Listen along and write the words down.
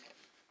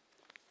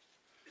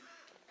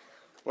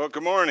Well,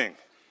 good morning.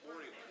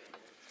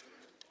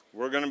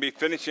 We're going to be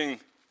finishing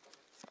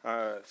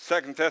 2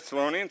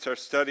 Thessalonians, our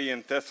study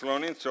in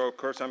Thessalonians. So, of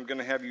course, I'm going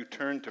to have you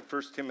turn to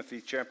 1 Timothy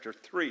chapter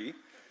 3.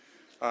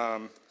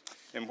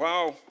 And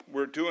while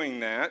we're doing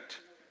that,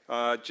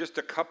 just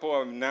a couple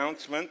of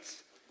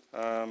announcements.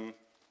 The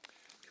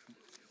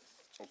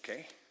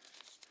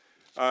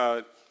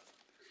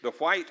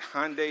white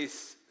Hyundai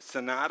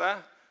Sonata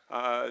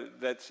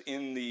that's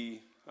in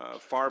the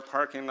far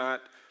parking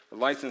lot, the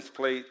license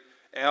plate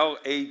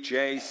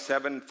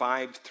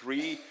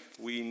LAJ753.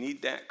 We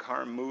need that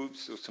car moved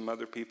so some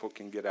other people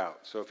can get out.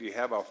 So if you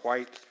have a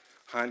white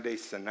Hyundai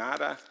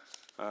Sonata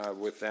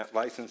with that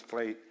license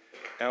plate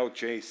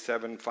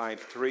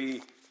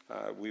LJ753,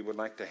 we would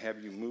like to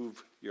have you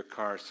move your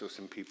car so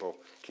some people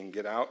can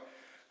get out.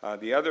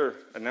 The other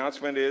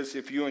announcement is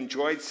if you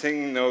enjoyed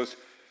singing those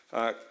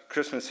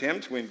Christmas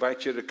hymns, we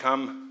invite you to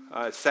come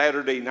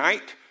Saturday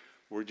night.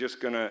 We're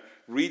just going to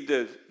read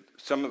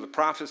some of the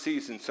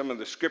prophecies and some of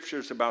the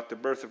scriptures about the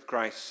birth of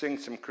Christ, sing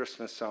some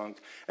Christmas songs,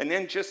 and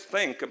then just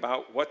think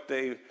about what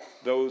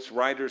those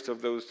writers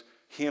of those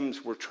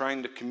hymns were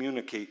trying to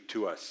communicate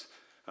to us,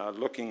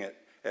 looking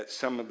at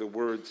some of the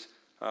words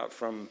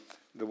from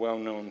the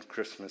well-known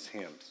Christmas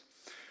hymns.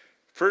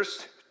 1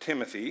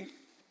 Timothy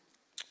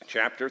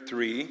chapter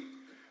 3,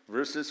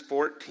 verses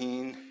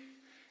 14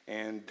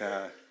 and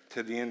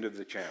to the end of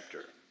the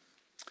chapter.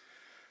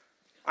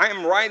 I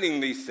am writing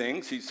these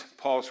things,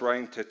 Paul's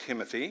writing to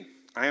Timothy.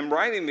 I am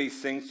writing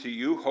these things to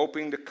you,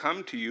 hoping to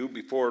come to you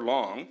before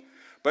long.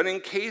 But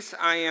in case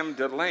I am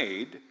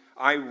delayed,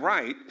 I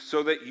write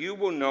so that you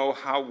will know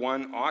how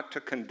one ought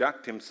to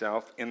conduct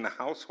himself in the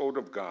household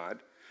of God,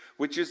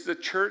 which is the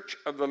church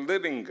of the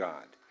living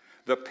God,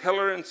 the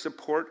pillar and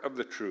support of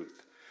the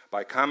truth.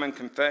 By common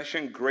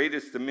confession, great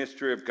is the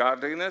mystery of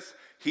godliness.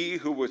 He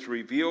who was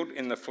revealed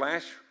in the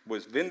flesh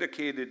was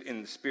vindicated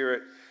in the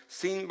spirit,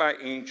 seen by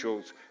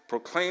angels,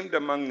 proclaimed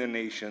among the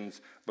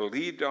nations,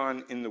 believed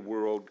on in the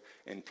world,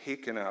 and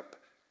taken up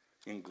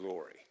in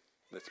glory.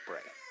 Let's pray.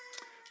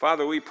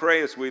 Father, we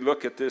pray as we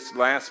look at this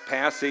last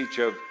passage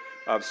of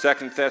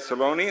 2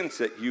 Thessalonians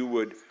that you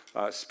would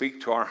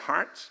speak to our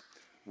hearts.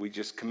 We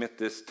just commit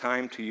this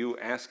time to you,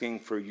 asking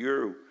for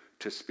you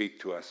to speak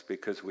to us,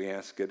 because we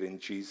ask it in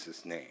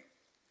Jesus' name.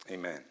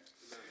 Amen.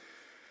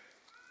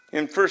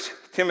 In 1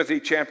 Timothy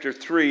chapter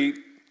 3,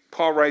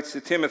 Paul writes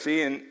to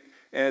Timothy, and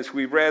as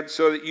we read,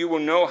 so that you will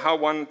know how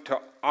one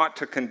ought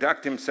to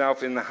conduct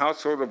himself in the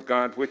household of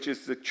God, which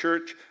is the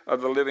church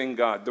of the living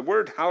God. The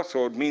word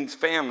household means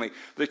family.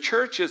 The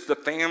church is the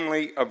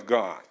family of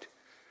God.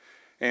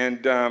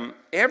 And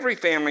every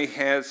family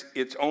has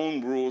its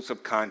own rules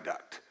of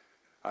conduct.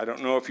 I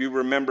don't know if you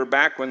remember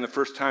back when the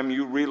first time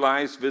you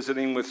realized,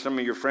 visiting with some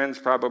of your friends,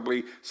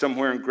 probably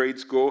somewhere in grade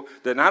school,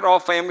 that not all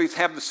families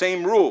have the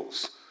same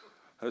rules.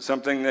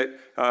 Something that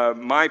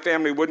my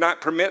family would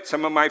not permit,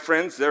 some of my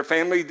friends, their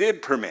family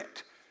did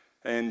permit.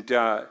 And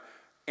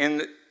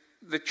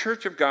the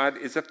Church of God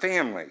is a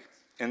family,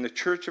 and the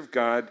Church of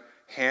God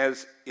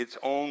has its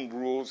own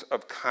rules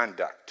of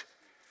conduct.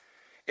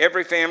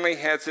 Every family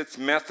has its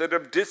method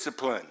of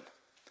discipline.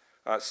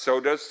 So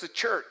does the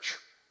church.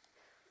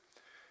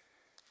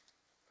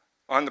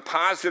 On the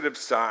positive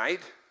side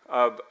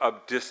of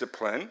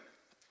discipline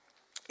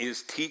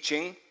is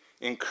teaching,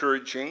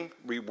 encouraging,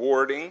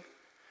 rewarding.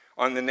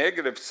 On the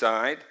negative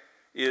side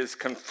is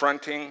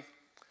confronting,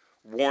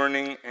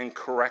 warning, and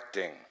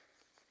correcting.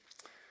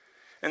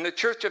 And the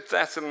church of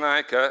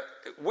Thessalonica,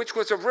 which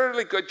was a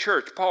really good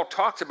church, Paul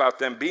talks about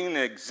them being an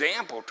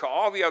example to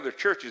all the other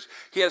churches.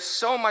 He has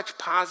so much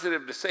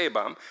positive to say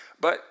about them,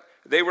 but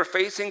they were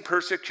facing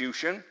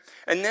persecution.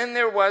 And then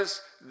there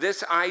was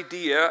this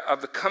idea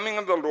of the coming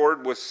of the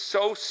Lord was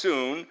so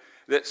soon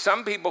that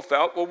some people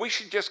felt, well, we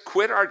should just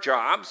quit our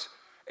jobs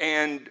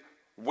and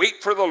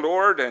wait for the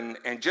Lord and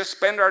just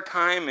spend our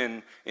time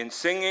in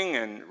singing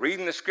and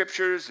reading the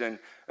scriptures, and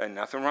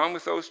nothing wrong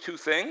with those two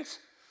things,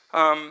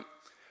 and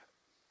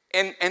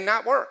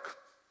not work.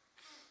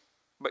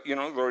 But, the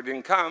Lord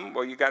didn't come.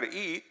 Well, you got to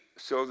eat.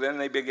 So then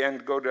they began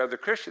to go to other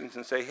Christians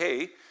and say,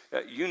 hey,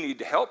 you need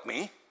to help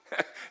me.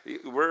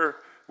 We're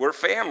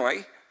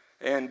family.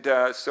 And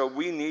so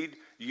we need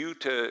you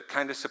to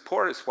kind of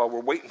support us while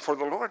we're waiting for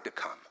the Lord to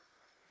come.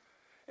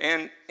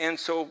 And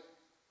so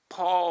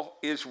Paul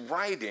is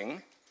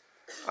writing,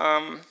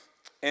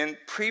 and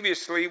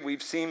previously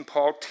we've seen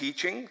Paul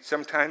teaching,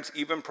 sometimes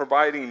even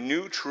providing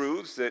new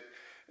truths that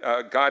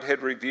God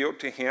had revealed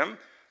to him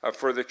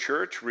for the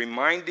church,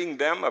 reminding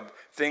them of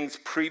things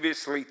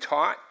previously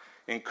taught,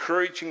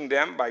 encouraging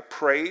them by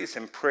praise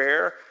and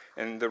prayer,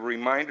 and the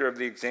reminder of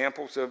the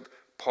examples of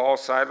Paul,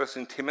 Silas,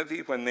 and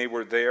Timothy when they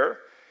were there,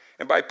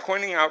 and by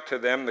pointing out to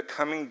them the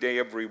coming day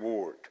of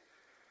reward.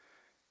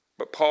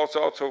 But Paul's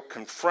also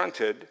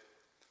confronted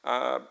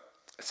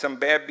some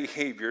bad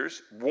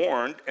behaviors,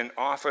 warned, and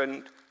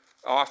often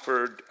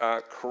offered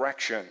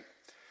correction.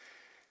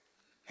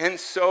 And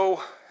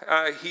so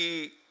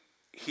he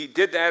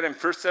did that in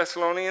 1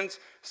 Thessalonians,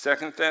 2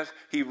 Thessalonians.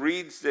 He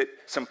reads that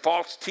some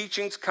false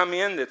teachings come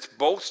in that's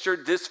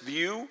bolstered this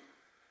view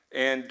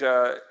And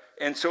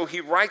so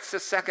he writes the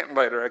second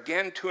letter,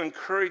 again, to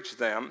encourage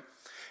them.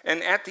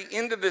 And at the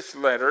end of this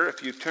letter,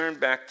 if you turn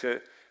back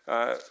to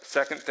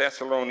 2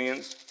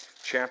 Thessalonians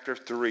chapter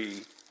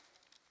 3,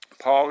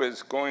 Paul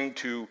is going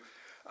to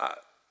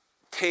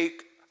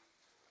take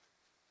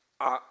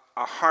a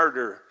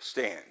harder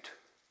stand.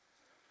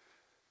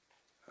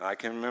 I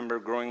can remember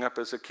growing up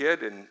as a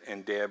kid,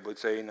 and Dad would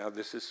say, now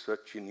this is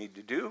what you need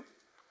to do.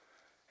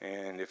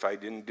 And if I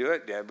didn't do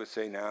it, Dad would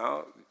say,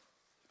 now,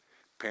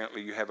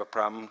 apparently you have a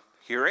problem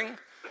hearing.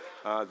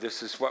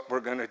 This is what we're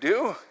going to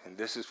do, and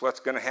this is what's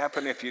going to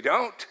happen if you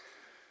don't.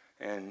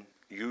 And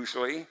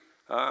usually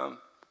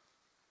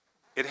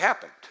it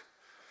happened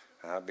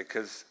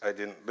because I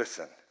didn't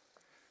listen.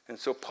 And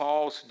so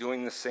Paul's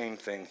doing the same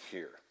thing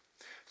here.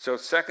 So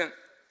 2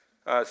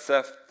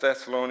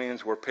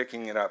 Thessalonians, we're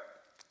picking it up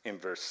in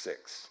verse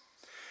 6.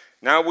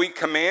 Now we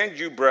command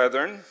you,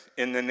 brethren,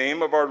 in the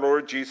name of our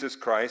Lord Jesus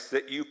Christ,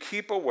 that you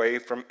keep away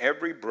from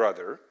every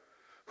brother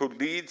who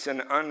leads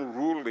an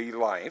unruly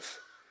life,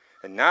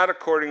 and not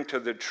according to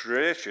the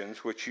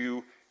traditions which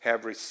you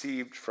have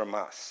received from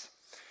us.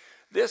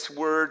 This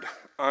word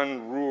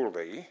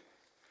unruly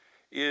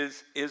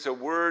is a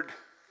word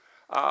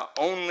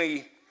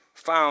only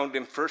found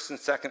in 1 and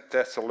 2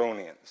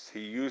 Thessalonians. He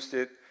used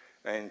it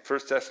in 1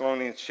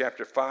 Thessalonians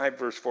chapter 5,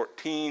 verse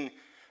 14,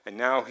 and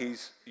now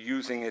he's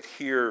using it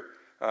here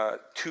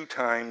 2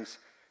 times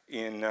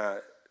in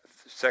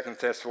 2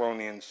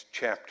 Thessalonians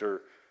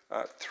chapter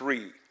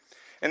 3.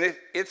 And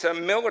it's a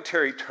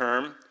military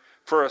term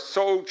for a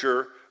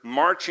soldier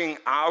marching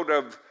out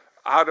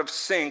of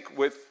sync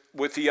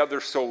with the other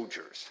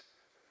soldiers.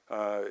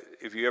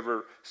 If you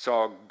ever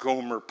saw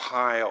Gomer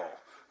Pyle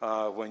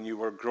when you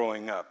were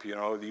growing up, you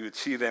would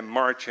see them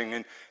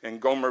marching,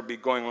 and Gomer would be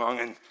going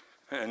along,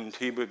 and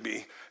he would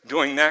be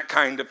doing that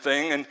kind of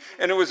thing. And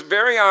it was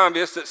very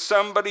obvious that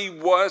somebody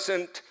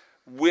wasn't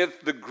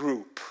with the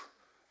group.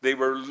 They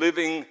were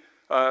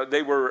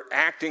they were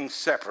acting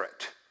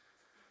separate.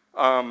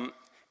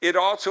 It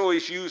also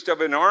is used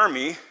of an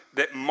army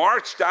that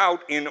marched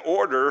out in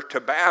order to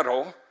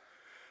battle,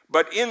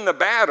 but in the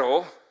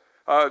battle,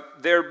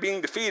 they're being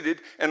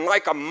defeated, and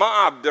like a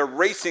mob, they're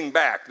racing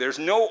back. There's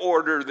no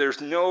order, there's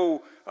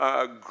no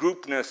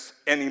groupness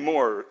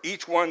anymore.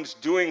 Each one's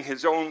doing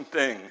his own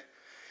thing.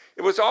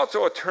 It was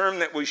also a term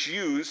that was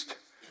used.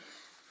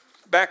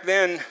 Back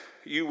then,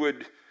 you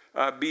would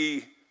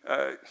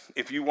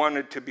if you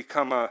wanted to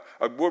become a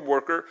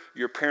woodworker,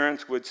 your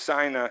parents would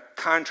sign a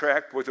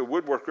contract with a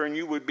woodworker, and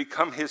you would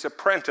become his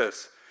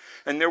apprentice.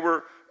 And there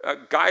were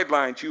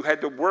guidelines. You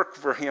had to work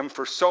for him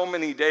for so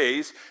many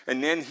days,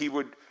 and then he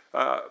would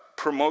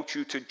promote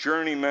you to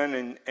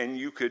journeyman, and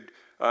you could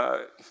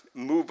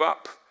move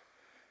up.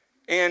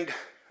 And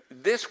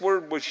this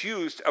word was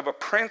used of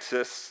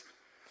apprentice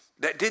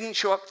that didn't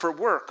show up for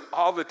work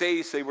all the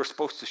days they were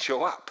supposed to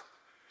show up.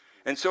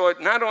 And so it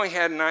not only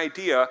had an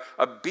idea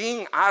of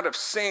being out of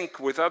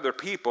sync with other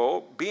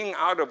people, being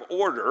out of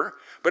order,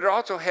 but it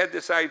also had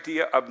this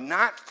idea of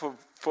not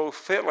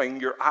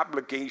fulfilling your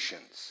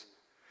obligations.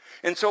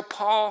 And so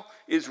Paul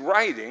is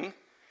writing,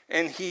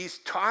 and he's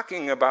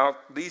talking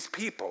about these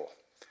people.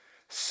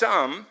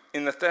 Some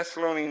in the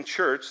Thessalonian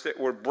church that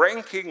were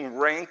breaking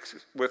ranks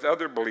with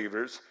other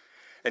believers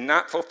and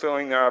not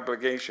fulfilling their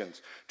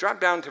obligations. Drop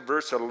down to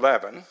verse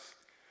 11,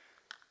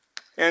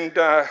 and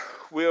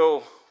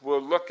we'll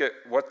look at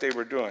what they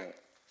were doing.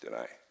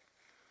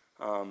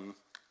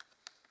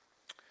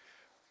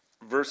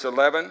 Verse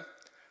 11,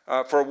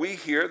 for we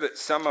hear that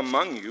some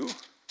among you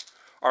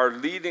are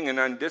leading an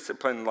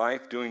undisciplined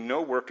life, doing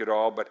no work at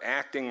all, but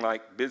acting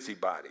like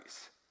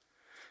busybodies.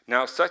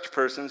 Now such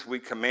persons we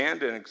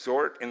command and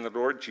exhort in the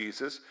Lord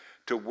Jesus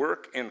to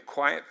work in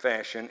quiet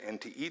fashion and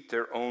to eat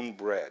their own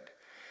bread.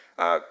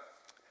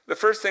 The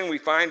first thing we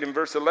find in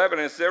verse 11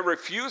 is they're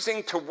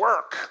refusing to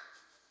work.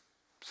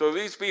 So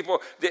these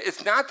people,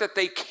 it's not that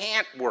they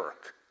can't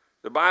work.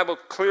 The Bible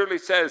clearly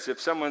says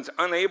if someone's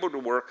unable to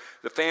work,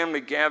 the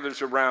family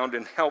gathers around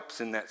and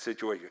helps in that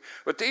situation.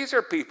 But these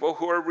are people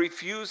who are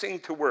refusing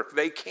to work.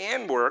 They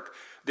can work.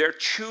 They're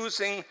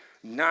choosing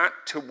not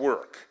to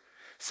work.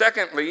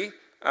 Secondly,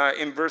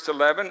 in verse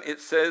 11,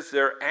 it says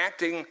they're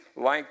acting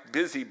like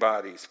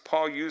busybodies.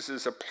 Paul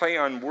uses a play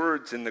on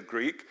words in the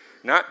Greek,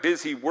 not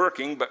busy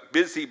working, but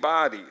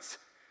busybodies.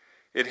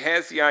 It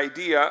has the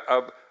idea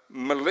of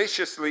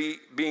maliciously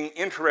being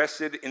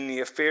interested in the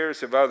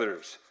affairs of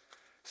others.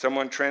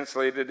 Someone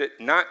translated it,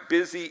 not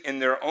busy in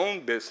their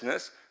own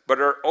business, but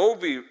are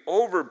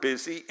over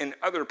busy in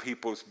other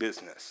people's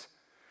business.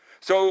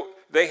 So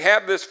they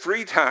have this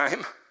free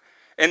time,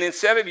 and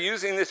instead of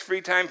using this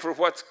free time for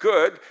what's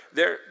good,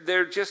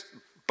 they're just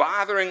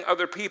bothering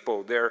other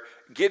people. They're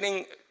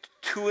getting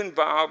too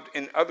involved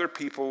in other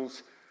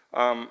people's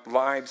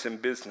lives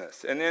and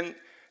business. And then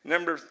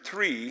number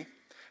 3,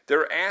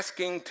 they're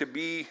asking to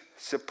be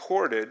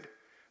supported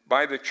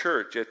by the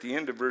church. At the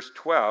end of verse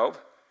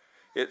 12,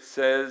 it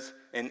says,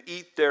 and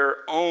eat their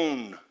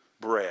own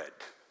bread.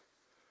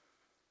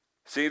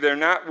 See, they're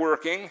not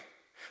working,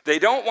 They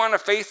don't want to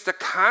face the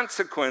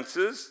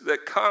consequences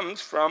that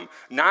comes from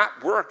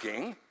not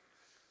working.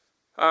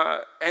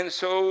 And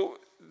so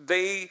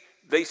they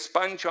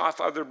sponge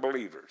off other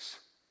believers.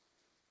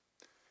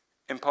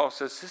 And Paul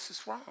says, this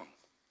is wrong.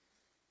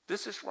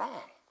 This is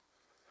wrong.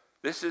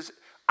 This is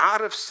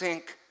out of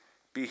sync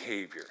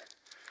behavior.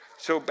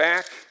 So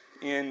back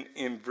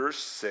in verse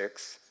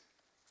 6,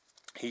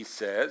 he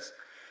says,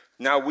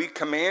 now we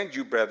command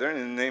you, brethren,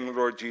 in the name of the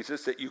Lord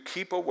Jesus, that you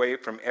keep away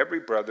from every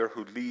brother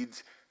who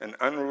leads an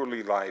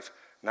unruly life,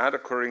 not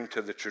according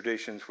to the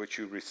traditions which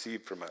you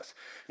received from us.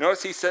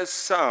 Notice he says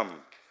some.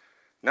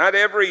 Not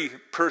every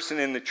person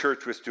in the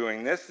church was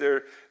doing this.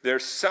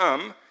 There's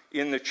some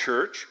in the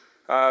church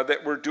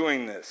that were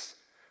doing this.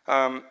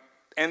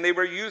 And they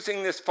were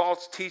using this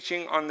false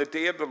teaching on the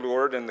day of the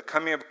Lord and the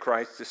coming of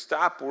Christ to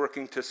stop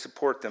working to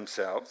support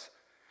themselves,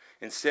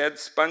 instead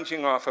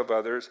sponging off of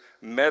others,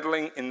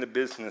 meddling in the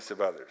business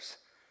of others.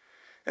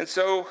 And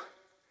so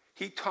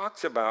he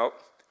talks about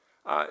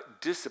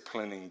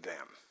disciplining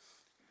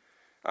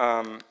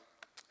them.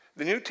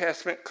 The New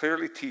Testament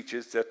clearly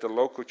teaches that the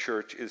local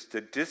church is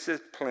to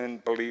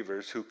discipline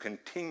believers who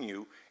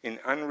continue in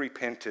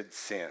unrepented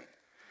sin.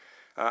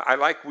 I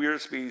like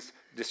Wiersbe's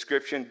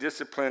description.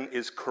 Discipline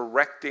is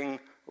correcting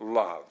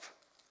love.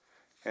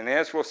 And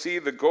as we'll see,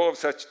 the goal of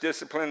such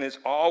discipline is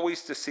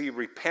always to see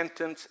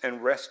repentance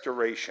and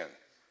restoration.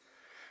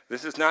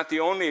 This is not the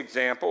only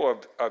example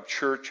of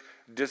church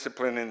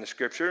discipline in the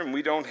Scripture, and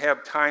we don't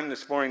have time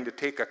this morning to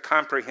take a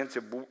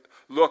comprehensive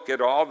look at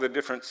all the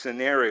different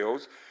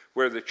scenarios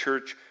where the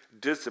church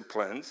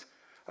disciplines.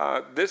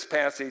 This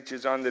passage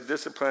is on the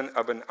discipline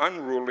of an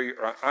unruly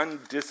or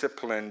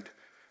undisciplined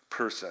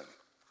person.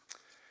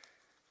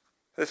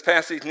 This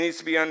passage needs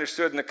to be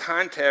understood in the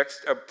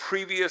context of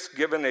previous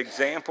given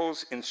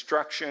examples,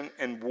 instruction,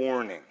 and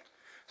warning.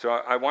 So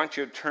I want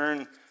you to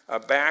turn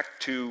back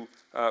to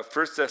 1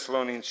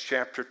 Thessalonians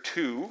chapter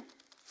 2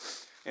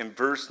 and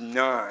verse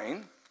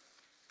 9.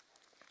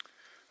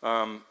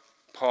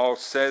 Paul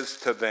says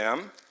to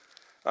them,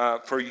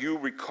 for you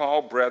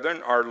recall,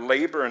 brethren, our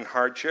labor and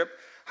hardship,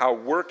 how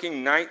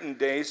working night and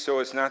day so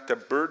as not to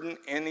burden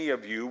any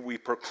of you, we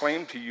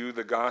proclaim to you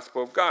the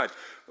gospel of God.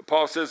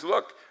 Paul says,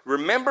 look,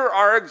 remember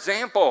our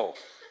example.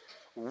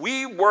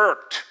 We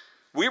worked.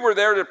 We were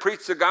there to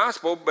preach the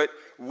gospel, but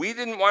we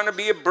didn't want to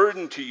be a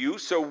burden to you,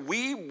 so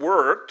we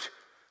worked,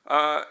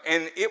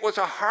 and it was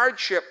a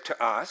hardship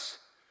to us,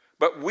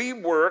 but we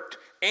worked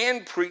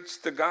and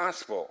preached the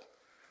gospel.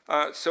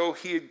 So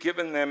he had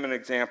given them an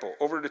example.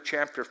 Over to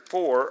chapter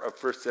 4 of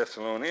 1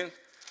 Thessalonians,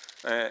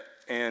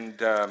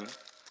 and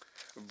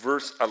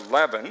verse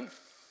 11,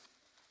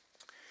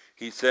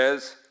 he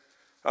says,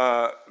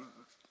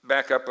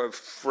 back up a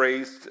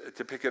phrase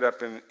to pick it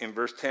up in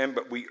verse 10,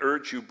 but we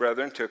urge you,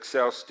 brethren, to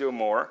excel still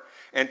more,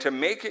 and to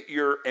make it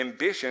your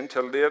ambition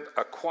to live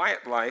a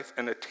quiet life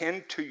and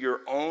attend to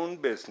your own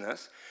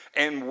business,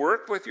 and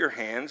work with your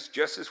hands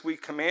just as we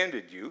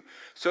commanded you,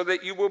 so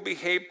that you will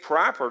behave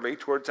properly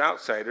towards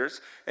outsiders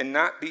and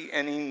not be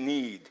any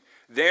need.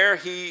 There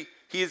he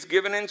is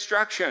given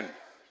instruction.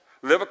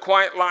 Live a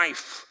quiet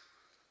life.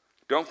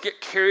 Don't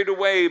get carried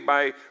away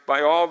by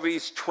all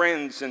these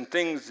trends and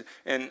things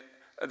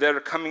that are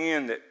coming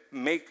in that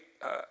make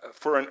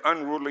for an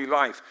unruly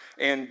life.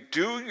 And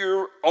do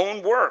your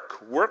own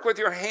work. Work with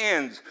your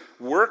hands.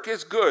 Work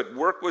is good.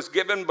 Work was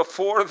given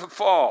before the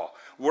fall.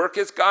 Work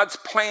is God's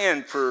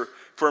plan for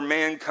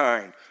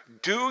mankind.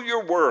 Do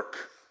your work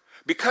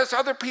because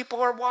other people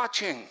are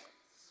watching.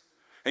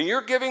 And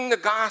you're giving the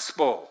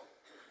gospel.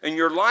 And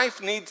your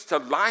life needs to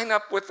line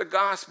up with the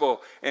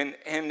gospel. And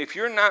if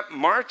you're not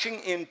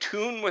marching in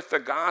tune with the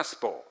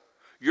gospel,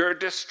 you're a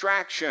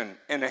distraction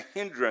and a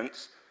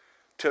hindrance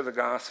to the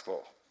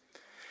gospel.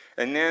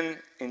 And then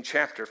in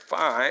chapter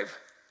 5,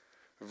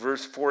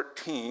 verse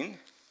 14,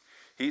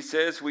 he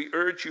says, we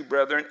urge you,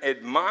 brethren,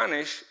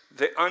 admonish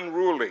the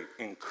unruly,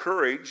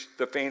 encourage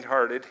the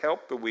faint-hearted,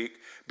 help the weak,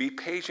 be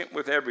patient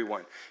with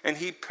everyone. And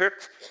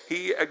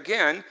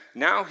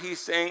now he's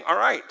saying, all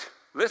right,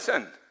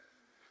 listen,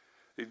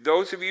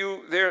 those of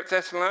you there at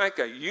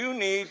Thessalonica, you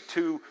need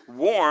to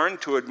warn,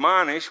 to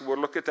admonish, we'll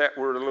look at that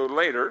word a little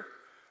later,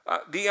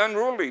 the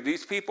unruly,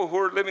 these people who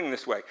are living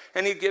this way.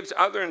 And he gives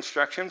other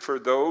instruction for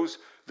those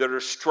that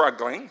are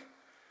struggling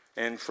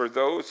and for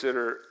those that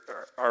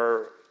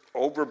are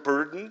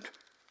overburdened.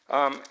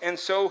 And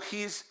so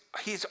he's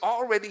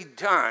already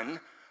done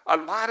a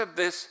lot of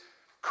this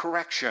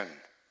correction,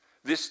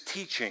 this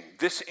teaching,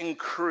 this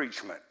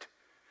encouragement.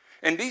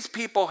 And these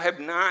people have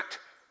not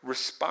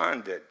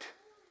responded.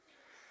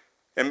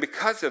 And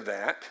because of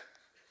that,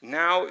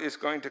 now is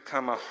going to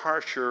come a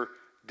harsher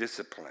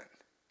discipline.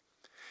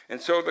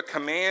 And so the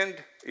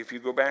command, if you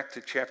go back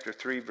to chapter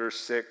 3, verse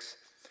 6,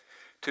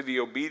 to the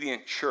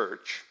obedient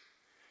church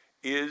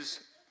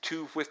is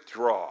to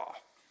withdraw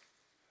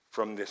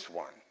from this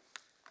one.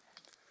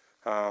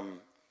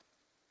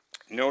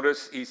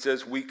 Notice he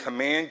says, we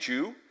command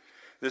you.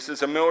 This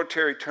is a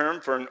military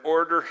term for an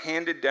order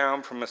handed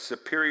down from a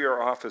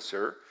superior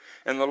officer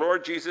And the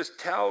Lord Jesus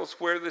tells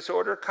where this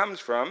order comes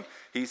from.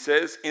 He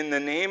says, in the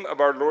name of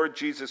our Lord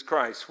Jesus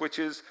Christ, which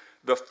is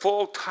the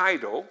full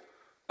title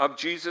of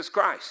Jesus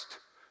Christ.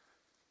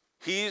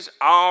 He's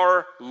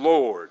our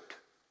Lord,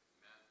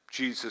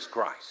 Jesus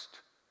Christ.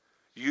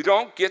 You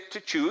don't get to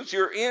choose.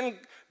 You're in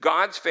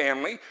God's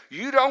family.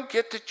 You don't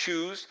get to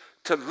choose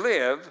to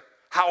live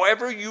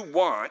however you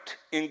want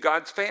in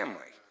God's family.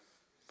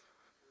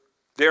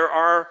 There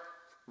are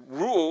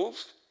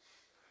rules.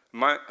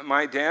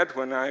 My dad,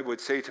 when I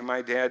would say to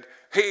my dad,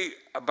 hey,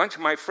 a bunch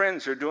of my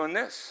friends are doing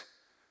this.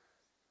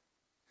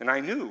 And I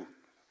knew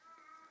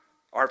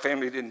our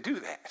family didn't do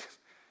that.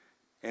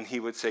 And he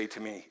would say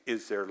to me,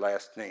 is their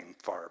last name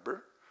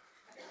Farber?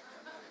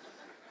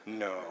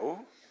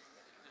 No.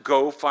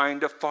 Go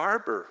find a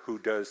Farber who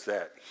does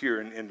that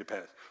here in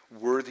Independence.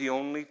 We're the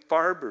only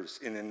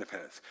Farbers in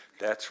Independence.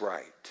 That's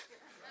right.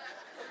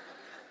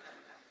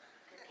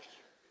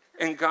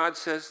 And God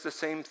says the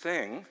same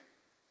thing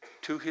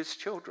to his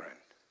children.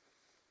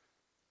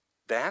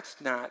 That's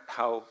not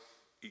how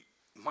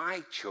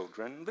my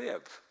children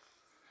live.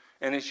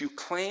 And as you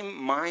claim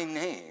my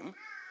name,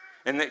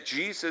 and that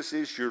Jesus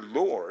is your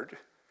Lord,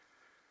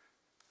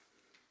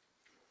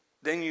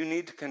 then you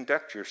need to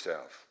conduct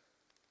yourself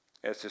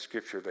as the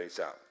scripture lays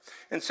out.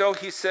 And so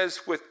he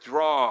says,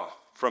 withdraw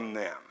from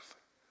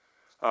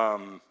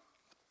them.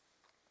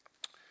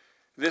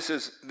 This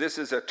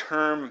is a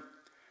term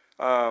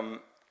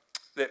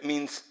that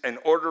means an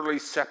orderly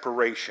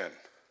separation.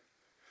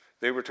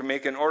 They were to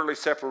make an orderly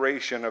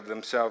separation of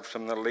themselves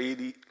from the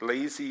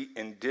lazy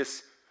and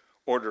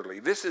disorderly.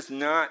 This is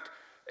not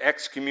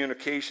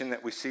excommunication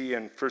that we see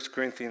in 1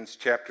 Corinthians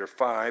chapter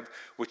 5,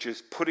 which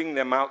is putting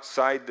them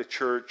outside the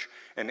church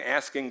and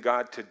asking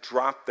God to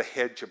drop the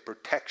hedge of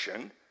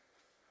protection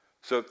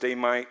so that they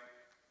might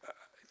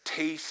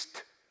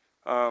taste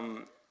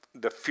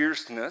the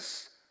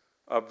fierceness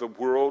of the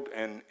world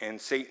and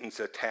Satan's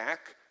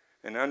attack,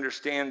 and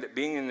understand that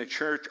being in the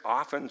church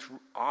often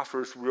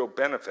offers real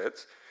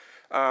benefits.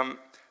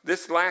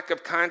 This lack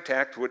of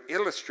contact would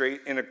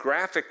illustrate in a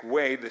graphic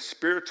way the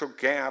spiritual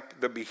gap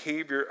the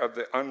behavior of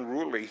the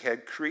unruly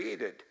had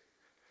created.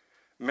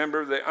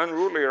 Remember, the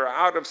unruly are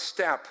out of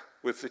step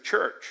with the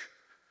church.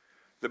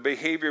 The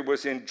behavior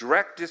was in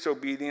direct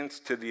disobedience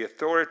to the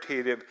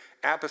authoritative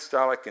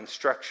apostolic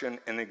instruction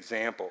and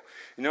example.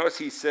 You notice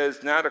he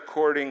says, not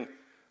according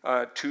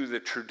to the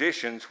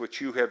traditions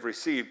which you have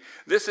received.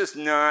 This is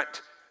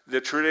not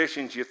the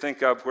traditions you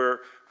think of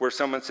where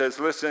someone says,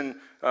 listen,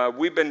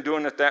 we've been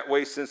doing it that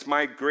way since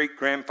my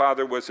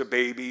great-grandfather was a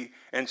baby,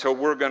 and so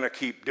we're going to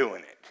keep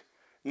doing it.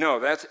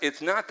 No,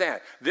 it's not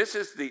that. This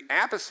is the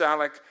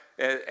apostolic,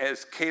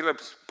 as Caleb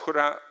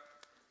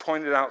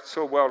pointed out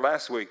so well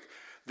last week.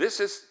 This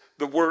is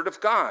the Word of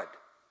God.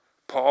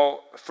 1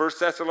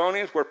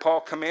 Thessalonians, where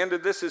Paul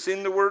commanded this, is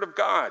in the Word of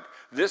God.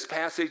 This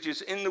passage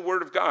is in the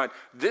Word of God.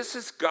 This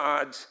is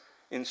God's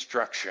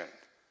instruction.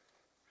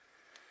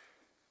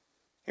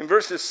 In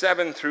verses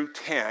 7 through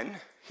 10,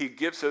 he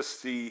gives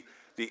us the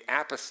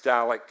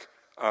apostolic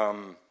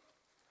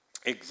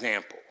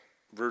example.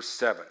 Verse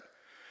 7.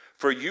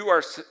 For you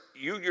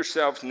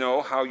yourselves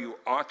know how you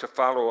ought to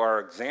follow our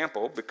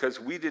example, because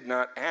we did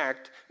not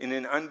act in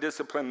an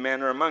undisciplined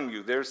manner among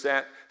you. There's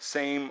that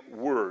same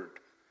word.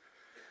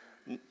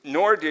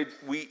 Nor did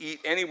we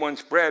eat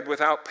anyone's bread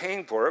without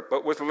paying for it,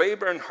 but with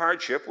labor and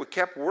hardship we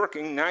kept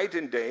working night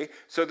and day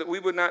so that we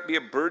would not be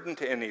a burden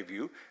to any of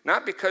you,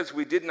 not because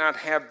we did not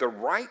have the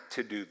right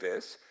to do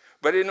this,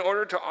 but in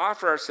order to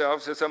offer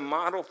ourselves as a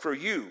model for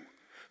you,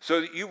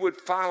 so that you would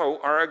follow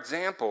our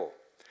example.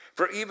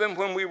 For even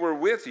when we were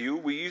with you,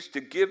 we used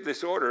to give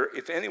this order,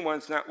 if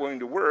anyone's not willing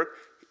to work,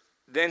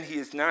 then he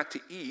is not to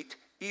eat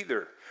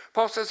either.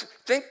 Paul says,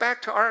 think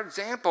back to our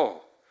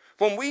example.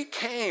 When we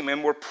came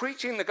and were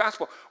preaching the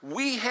gospel,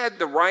 we had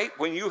the right,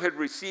 when you had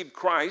received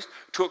Christ,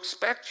 to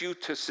expect you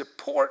to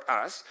support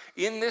us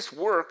in this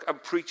work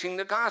of preaching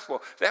the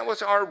gospel. That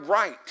was our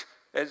right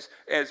as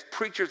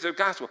preachers of the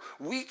gospel.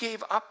 We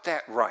gave up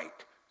that right.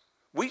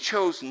 We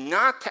chose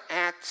not to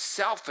act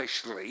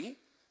selfishly,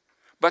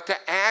 but to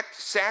act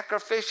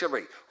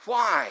sacrificially.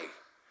 Why?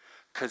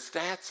 Because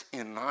that's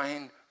in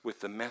line with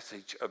the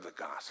message of the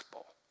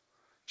gospel.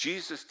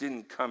 Jesus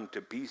didn't come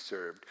to be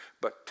served,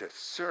 but to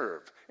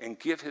serve and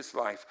give his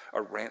life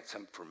a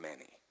ransom for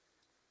many.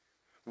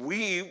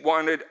 We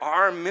wanted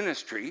our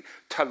ministry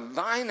to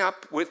line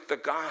up with the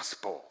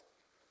gospel,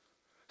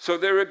 so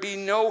there would be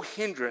no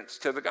hindrance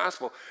to the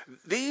gospel.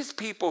 These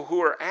people who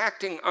are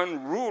acting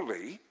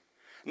unruly,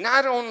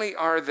 not only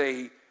are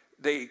they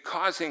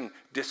causing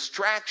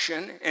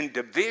distraction and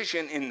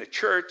division in the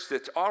church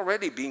that's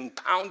already being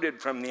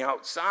pounded from the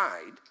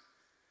outside,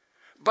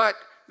 but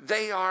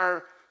they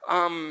are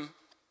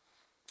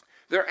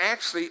they're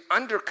actually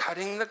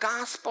undercutting the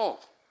gospel.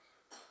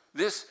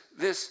 This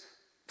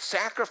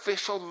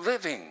sacrificial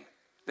living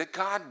that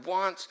God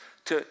wants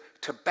to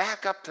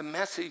back up the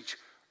message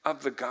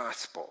of the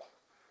gospel.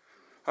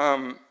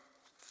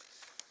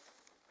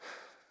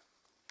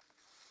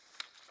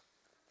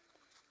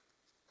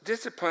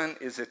 Discipline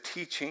is a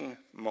teaching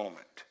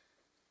moment.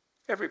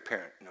 Every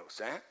parent knows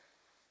that.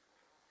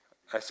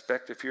 I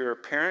expect if you're a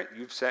parent,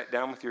 you've sat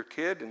down with your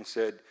kid and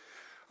said,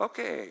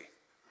 okay,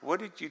 what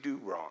did you do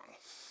wrong?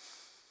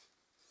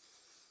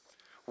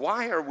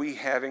 Why are we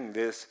having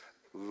this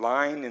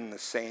line in the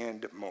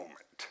sand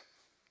moment?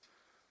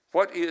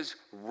 What is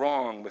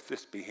wrong with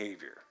this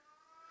behavior?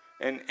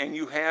 And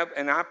you have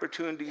an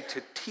opportunity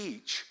to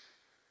teach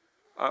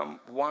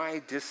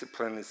why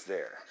discipline is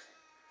there.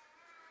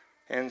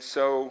 And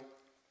so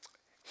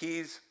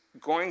he's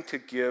going to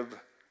give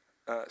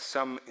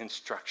some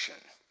instruction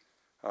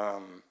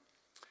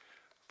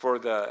for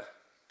the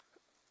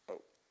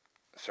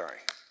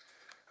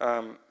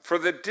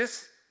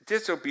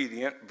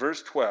disobedient,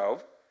 verse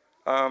 12,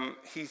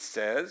 he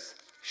says,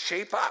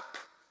 shape up.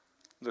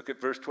 Look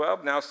at verse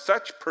 12. Now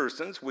such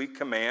persons we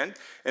command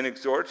and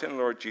exhort in the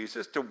Lord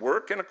Jesus to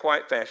work in a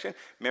quiet fashion.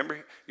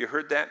 Remember, you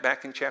heard that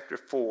back in chapter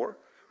 4,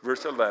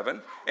 verse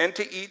 11. And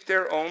to eat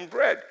their own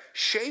bread.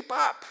 Shape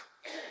up.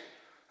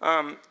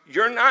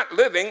 You're not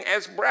living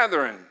as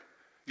brethren.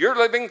 You're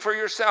living for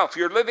yourself.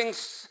 You're living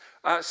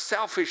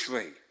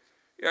selfishly.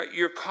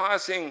 You're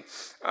causing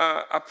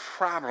a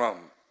problem.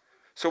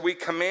 So we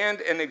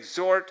command and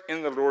exhort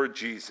in the Lord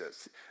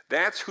Jesus.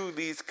 That's who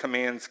these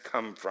commands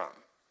come from.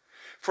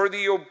 For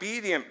the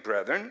obedient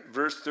brethren,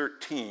 verse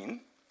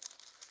 13,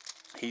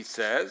 he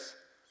says,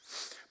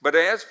 but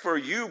as for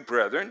you,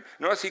 brethren,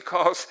 notice he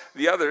calls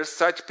the others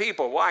such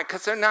people. Why?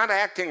 Because they're not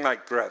acting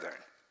like brethren.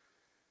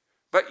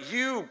 But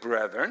you,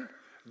 brethren,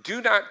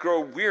 do not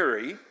grow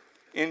weary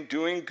in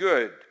doing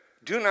good.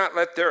 Do not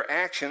let their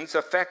actions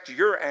affect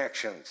your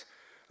actions.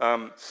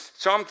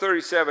 Psalm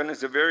 37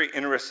 is a very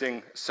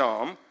interesting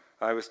psalm.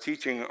 I was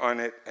teaching on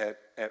it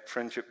at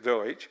Friendship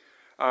Village.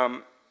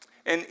 And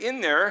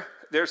in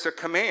there's a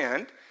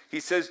command. He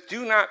says,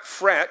 do not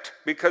fret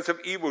because of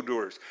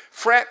evildoers.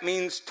 Fret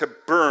means to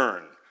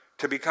burn,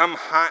 to become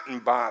hot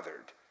and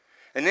bothered.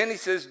 And then he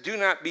says, do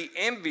not be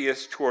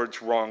envious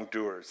towards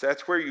wrongdoers.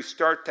 That's where you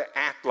start to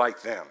act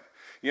like them.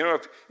 You know,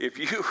 if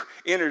you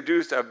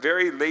introduce a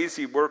very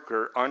lazy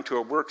worker onto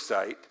a work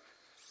site,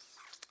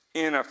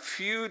 in a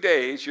few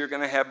days, you're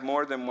going to have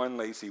more than one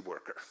lazy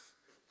worker.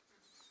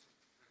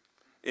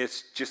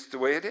 It's just the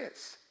way it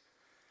is.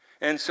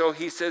 And so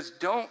he says,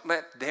 don't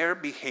let their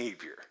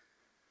behavior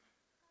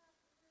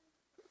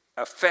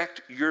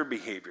affect your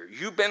behavior.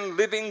 You've been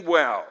living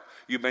well.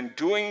 You've been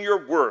doing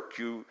your work.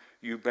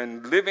 You've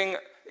been living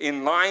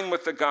in line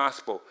with the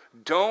gospel.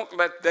 Don't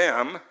let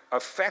them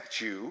affect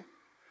you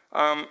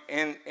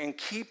and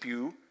keep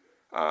you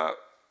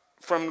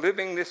from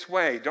living this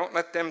way. Don't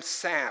let them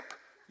sap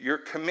your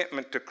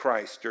commitment to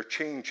Christ or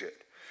change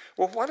it.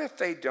 Well, what if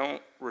they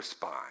don't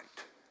respond?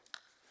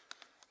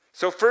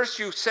 So first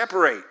you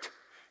separate.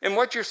 And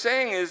what you're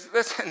saying is,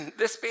 listen,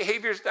 this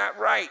behavior's not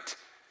right.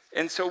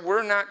 And so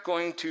we're not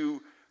going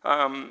to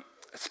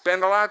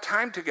spend a lot of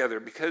time together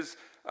because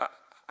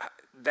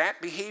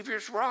that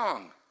behavior's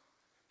wrong.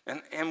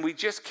 And we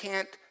just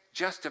can't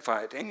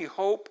justify it. And you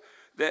hope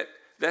that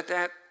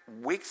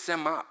wakes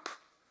them up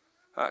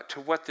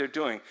to what they're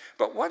doing.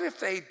 But what if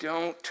they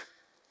don't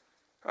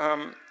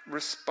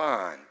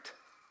respond?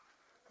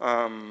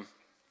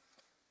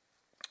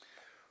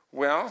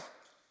 Well,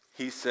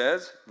 he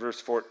says,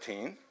 verse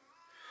 14,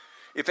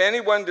 if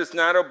anyone does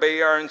not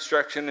obey our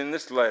instruction in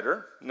this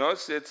letter,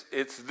 notice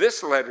it's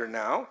this letter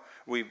now.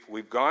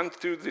 We've gone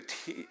through the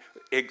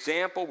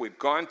example, we've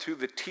gone through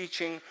the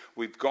teaching,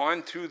 we've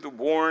gone through the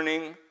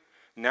warning.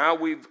 Now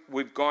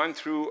we've gone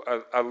through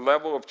a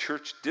level of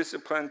church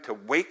discipline to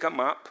wake them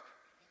up,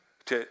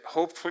 to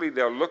hopefully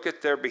they'll look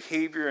at their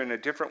behavior in a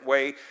different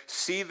way,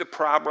 see the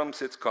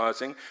problems it's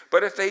causing.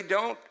 But if they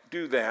don't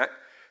do that,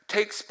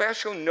 take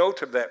special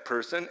note of that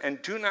person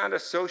and do not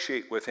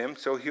associate with him,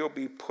 so he'll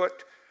be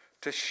put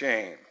to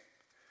shame.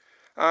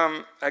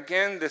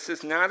 Again, this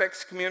is not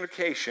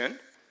excommunication.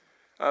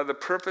 The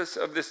purpose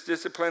of this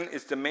discipline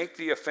is to make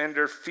the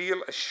offender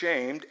feel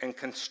ashamed and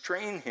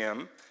constrain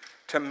him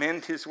to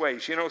mend his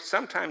ways. You know,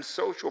 sometimes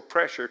social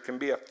pressure can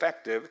be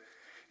effective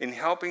in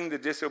helping the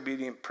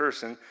disobedient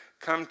person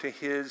come to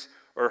his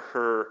or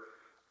her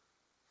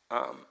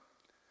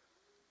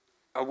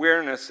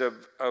awareness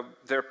of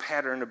their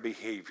pattern of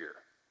behavior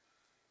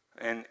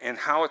and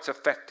how it's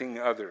affecting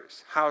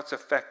others, how it's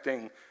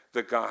affecting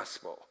the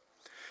gospel.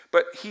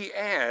 But he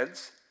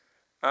adds,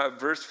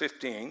 verse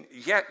 15,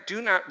 yet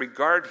do not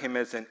regard him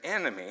as an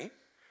enemy,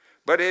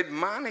 but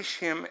admonish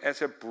him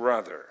as a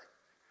brother.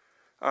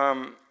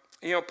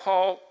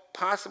 Paul,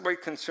 possibly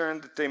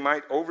concerned that they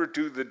might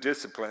overdo the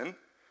discipline,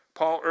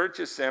 Paul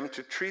urges them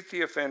to treat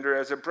the offender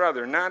as a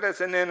brother, not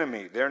as an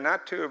enemy. They're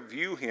not to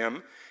view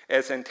him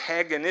as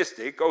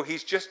antagonistic. Oh,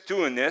 he's just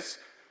doing this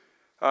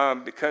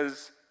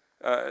because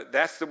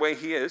that's the way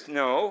he is.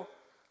 No,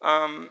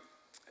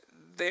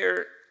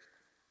 they're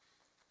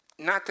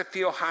not to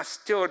feel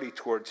hostility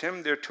towards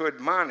him. They're to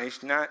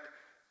admonish, not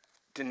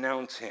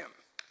denounce him.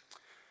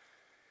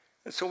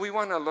 And so we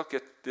want to look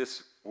at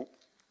this. We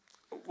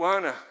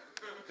want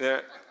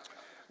to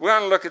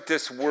look at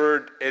this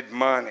word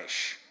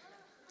admonish.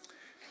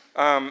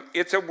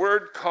 It's a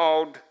word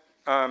called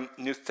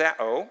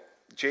nutheo,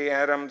 Jay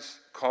Adams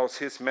calls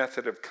his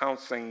method of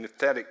counseling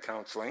nouthetic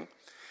counseling.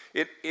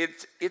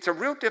 It's a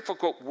real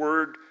difficult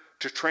word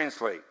to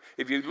translate.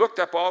 If you looked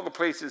up all the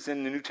places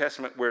in the New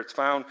Testament where it's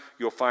found,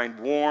 you'll find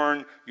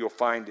warn, you'll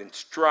find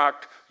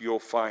instruct, you'll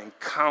find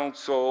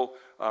counsel,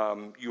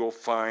 you'll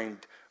find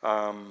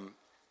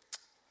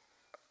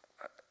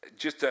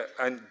just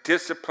a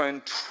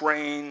discipline,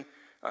 train,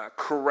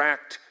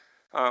 correct.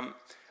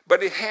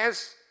 But it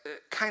has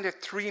kind of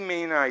three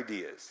main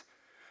ideas.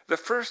 The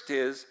first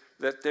is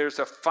that there's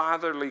a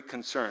fatherly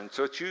concern.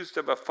 So it's used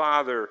of a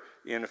father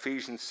in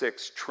Ephesians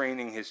 6,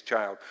 training his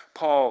child.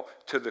 Paul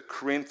to the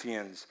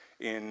Corinthians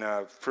in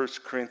 1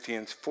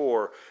 Corinthians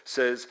 4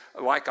 says,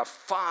 like a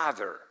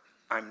father,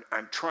 I'm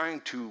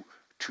trying to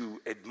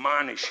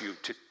admonish you,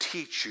 to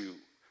teach you.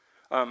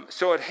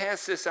 So it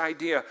has this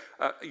idea,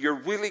 you're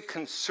really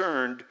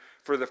concerned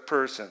for the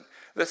person.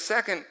 The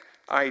second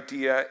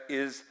idea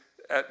is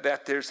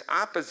that there's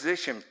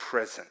opposition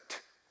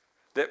present.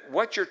 That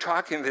what you're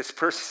talking to this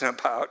person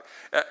about,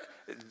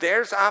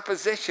 there's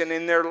opposition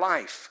in their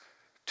life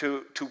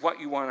to what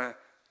you want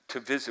to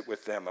visit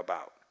with them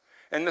about.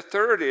 And the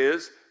third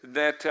is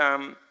that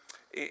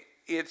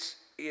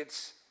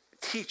it's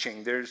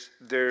teaching.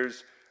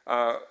 There's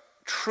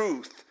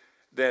truth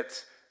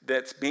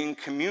that's being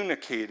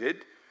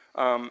communicated,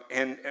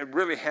 and it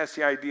really has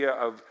the idea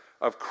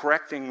of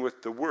correcting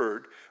with the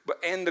word.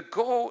 And the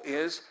goal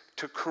is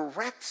to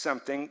correct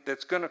something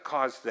that's going to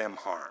cause them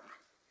harm.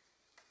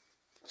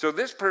 So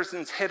this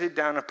person's headed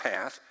down a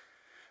path.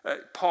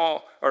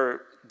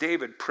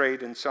 David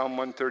prayed in Psalm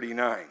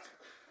 139,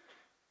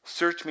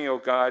 search me, O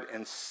God,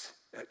 and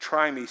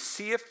try me.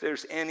 See if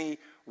there's any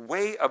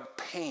way of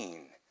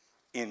pain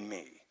in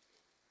me,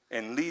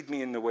 and lead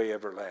me in the way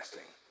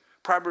everlasting.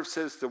 Proverbs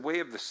says the way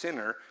of the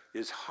sinner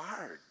is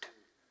hard.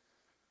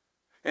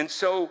 And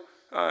so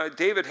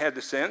David had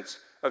the sense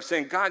of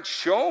saying, God,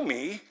 show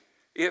me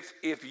if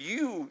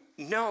you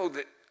know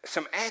that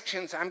some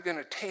actions I'm going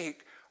to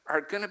take are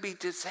going to be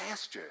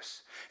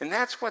disastrous. And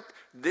that's what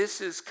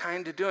this is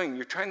kind of doing.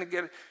 You're trying to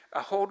get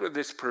a hold of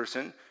this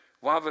person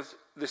while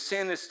the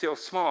sin is still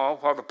small,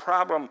 while the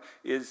problem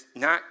is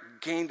not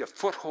gained a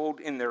foothold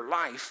in their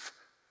life,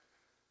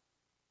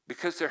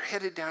 because they're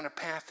headed down a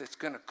path that's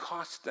going to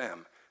cost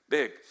them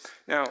big.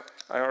 Now,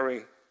 I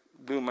already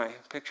blew my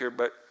picture,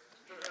 but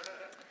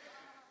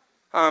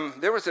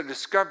there was a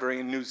discovery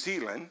in New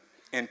Zealand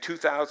in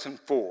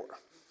 2004.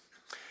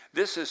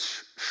 This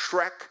is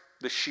Shrek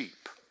the sheep.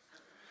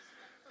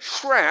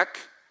 Shrek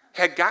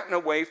had gotten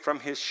away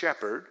from his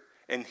shepherd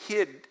and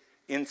hid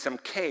in some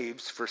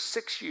caves for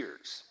 6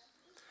 years.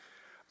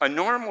 A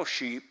normal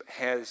sheep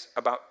has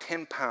about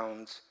 10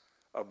 pounds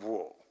of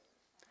wool.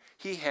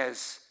 He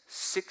has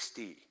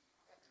 60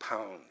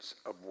 pounds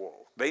of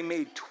wool. They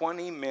made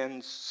 20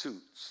 men's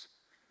suits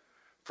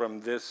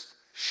from this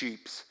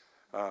sheep's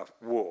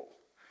wool.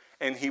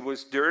 And he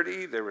was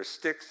dirty, there were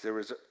sticks, there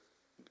was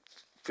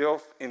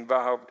filth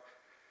involved.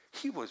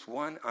 He was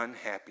one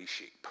unhappy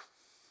sheep.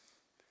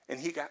 And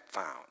he got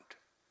found.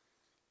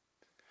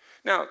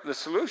 Now, the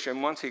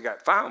solution, once he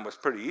got found, was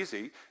pretty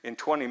easy. In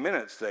 20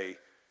 minutes, they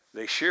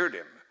sheared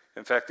him.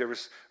 In fact,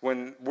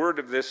 when word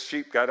of this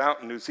sheep got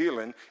out in New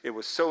Zealand, it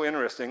was so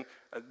interesting,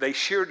 they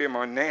sheared him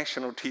on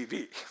national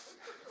TV.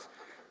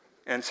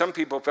 And some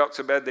people felt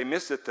so bad they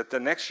missed it that the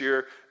next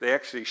year, they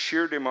actually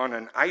sheared him on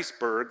an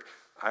iceberg.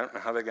 I don't know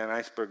how they got an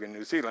iceberg in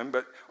New Zealand,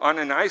 but on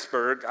an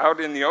iceberg out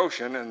in the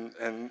ocean,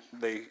 and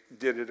they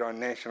did it on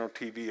national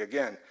TV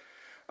again.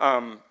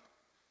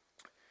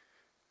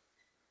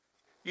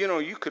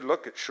 You could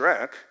look at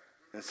Shrek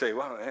and say,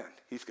 well, man,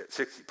 he's got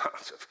 60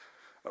 pounds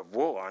of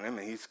wool on him,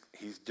 and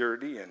he's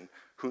dirty, and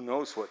who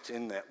knows what's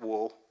in that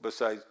wool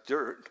besides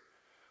dirt.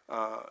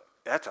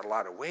 That's a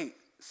lot of weight,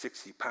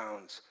 60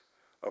 pounds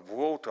of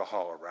wool to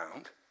haul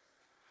around.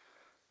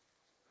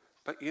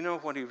 But you know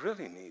what he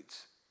really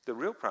needs? The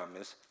real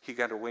problem is he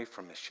got away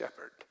from his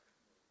shepherd.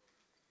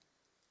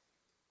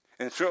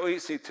 And it's real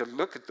easy to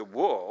look at the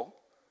wool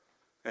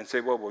and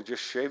say, well, we'll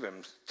just shave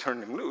him,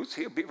 turn him loose.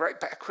 He'll be right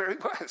back where he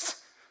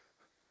was.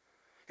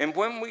 And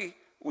when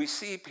we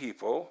see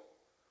people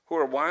who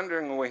are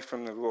wandering away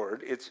from the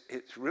Lord, it's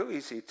real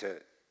easy to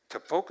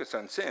focus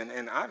on sin.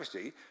 And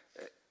obviously,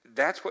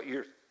 that's what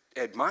you're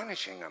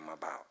admonishing them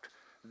about.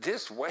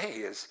 This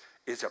way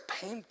is a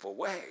painful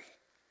way.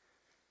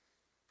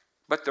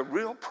 But the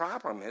real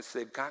problem is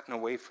they've gotten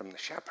away from the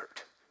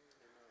shepherd.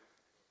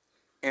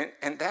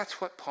 And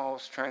that's what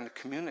Paul's trying to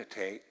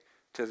communicate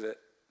to the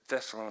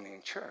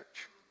Thessalonian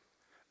church.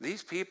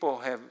 These people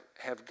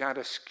have got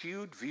a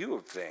skewed view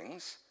of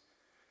things,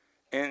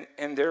 and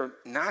they're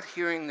not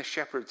hearing the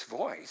shepherd's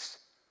voice,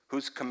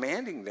 who's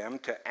commanding them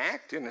to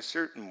act in a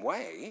certain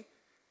way,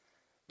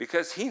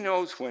 because he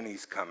knows when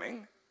he's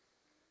coming,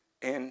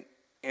 and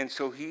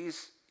so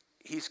he's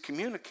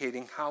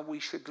communicating how we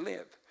should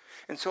live.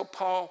 And so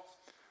Paul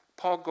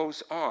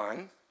goes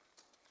on,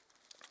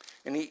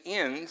 and he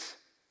ends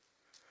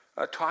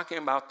talking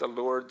about the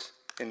Lord's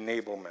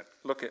enablement.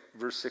 Look at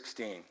verse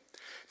 16.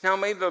 Now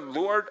may the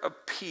Lord of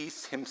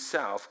peace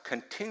himself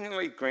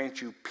continually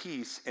grant you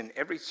peace in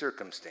every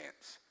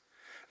circumstance.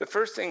 The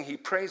first thing he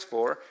prays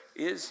for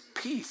is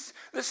peace.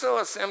 This little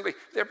assembly,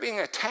 they're being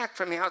attacked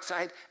from the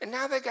outside, and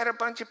now they got a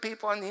bunch of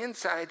people on the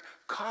inside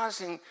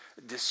causing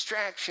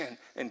distraction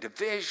and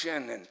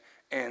division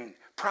and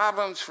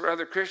problems for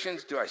other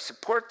Christians. Do I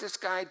support this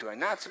guy? Do I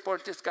not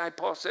support this guy?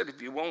 Paul said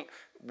if you won't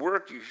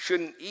work, you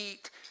shouldn't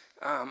eat.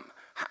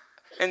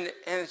 And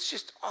it's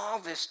just all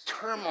this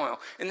turmoil.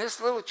 In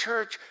this little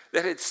church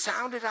that had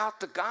sounded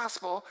out the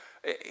gospel,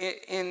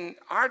 in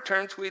our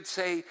terms, we'd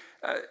say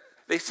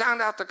they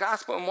sound out the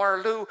gospel in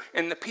Waterloo,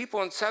 and the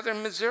people in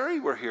southern Missouri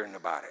were hearing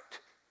about it.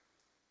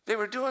 They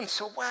were doing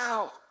so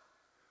well.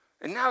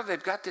 And now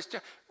they've got this.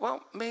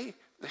 Well, may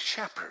the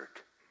shepherd,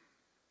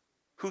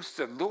 who's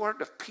the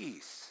Lord of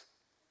peace,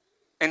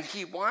 and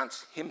he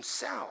wants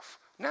himself,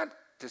 not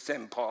to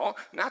send Paul,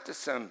 not to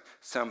send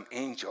some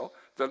angel,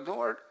 the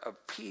Lord of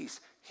peace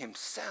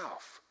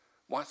himself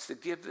wants to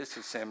give this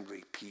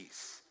assembly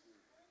peace.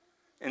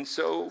 And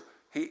so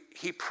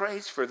he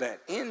prays for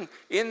that in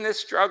this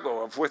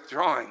struggle of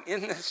withdrawing,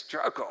 in this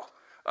struggle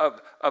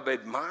of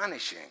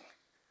admonishing,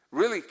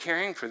 really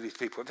caring for these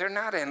people. They're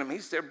not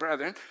enemies, they're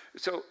brethren,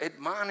 so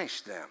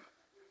admonish them.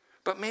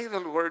 But may the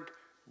Lord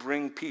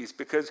bring peace,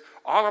 because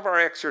all of our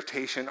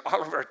exhortation,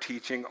 all of our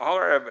teaching, all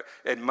our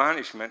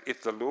admonishment,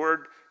 if the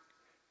Lord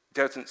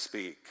doesn't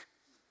speak,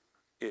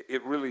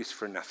 it really is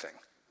for nothing.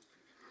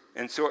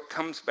 And so it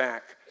comes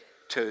back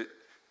to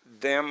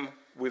them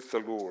with the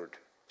Lord,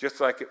 just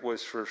like it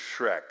was for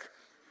Shrek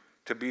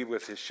to be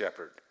with his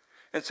shepherd.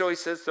 And so he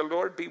says, the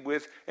Lord be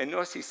with, and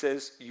notice he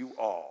says, you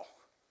all.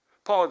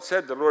 Paul had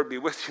said the Lord be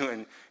with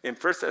you in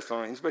 1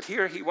 Thessalonians, but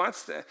here he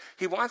wants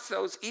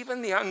those,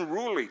 even the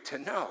unruly, to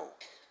know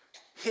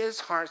his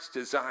heart's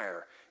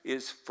desire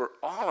is for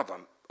all of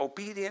them,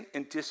 obedient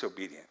and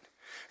disobedient.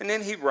 And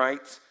then he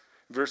writes,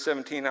 verse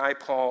 17, I,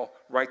 Paul,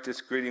 write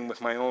this greeting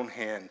with my own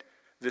hand.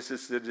 This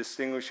is the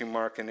distinguishing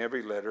mark in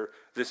every letter.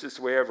 This is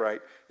the way I write.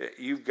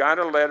 You've got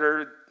a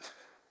letter.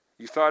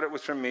 You thought it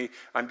was from me.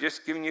 I'm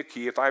just giving you a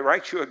key. If I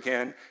write you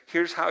again,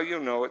 here's how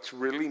you'll know it's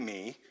really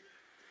me.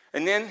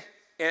 And then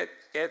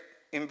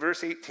in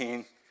verse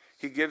 18,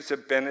 he gives a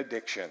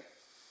benediction.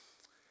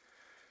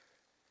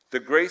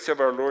 The grace of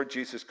our Lord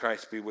Jesus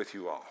Christ be with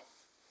you all.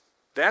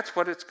 That's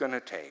what it's going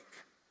to take.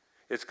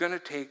 It's going to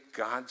take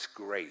God's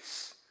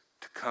grace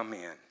to come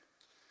in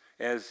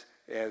as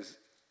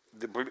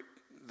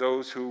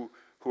those who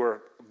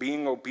are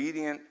being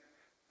obedient,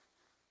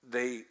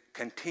 they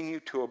continue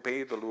to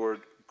obey the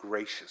Lord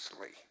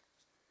graciously.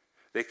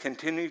 They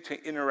continue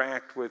to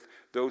interact with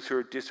those who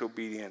are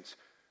disobedient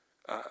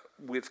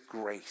with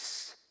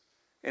grace.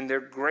 And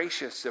they're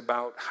gracious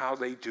about how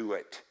they do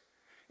it.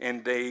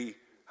 And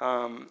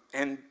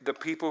and the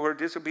people who are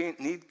disobedient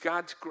need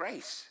God's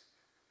grace.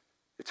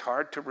 It's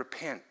hard to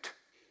repent.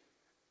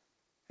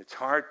 It's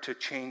hard to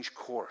change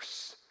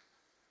course.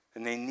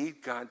 And they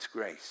need God's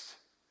grace.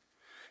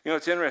 You know,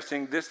 it's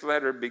interesting. This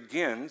letter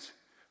begins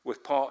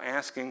with Paul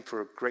asking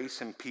for grace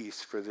and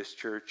peace for this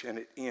church, and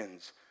it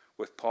ends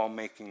with Paul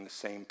making the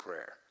same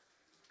prayer.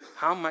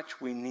 How much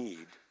we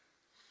need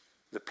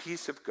the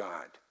peace of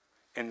God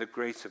and the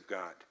grace of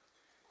God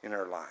in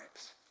our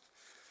lives.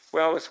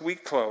 Well, as we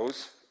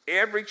close,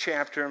 every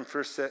chapter in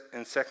 1st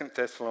and 2nd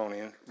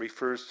Thessalonians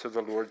refers to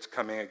the Lord's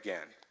coming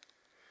again.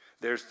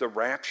 There's the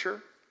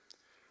rapture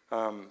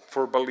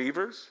for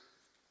believers.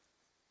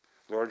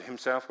 Lord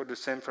himself will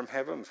descend from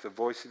heaven with the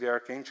voice of the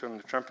archangel and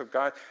the trumpet of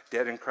God.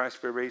 Dead in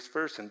Christ will be raised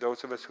first, and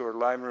those of us who are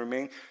alive and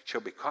remain shall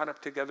be caught up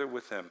together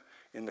with them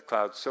in the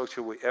clouds. So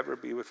shall we ever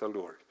be with the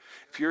Lord.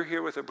 If you're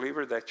here with a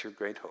believer, that's your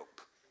great hope.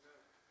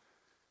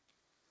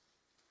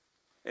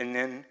 And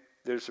then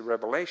there's a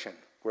revelation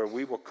where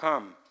we will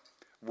come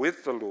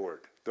with the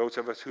Lord, those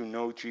of us who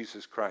know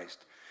Jesus Christ,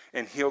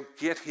 and he'll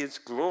get his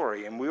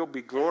glory, and we'll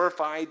be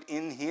glorified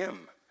in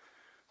him.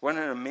 What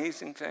an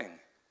amazing thing.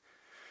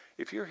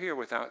 If you're here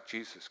without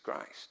Jesus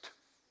Christ,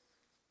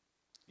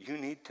 you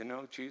need to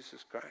know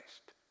Jesus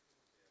Christ.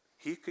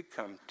 He could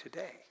come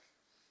today.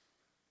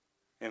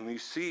 And we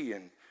see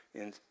in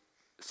 2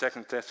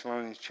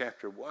 Thessalonians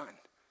chapter 1,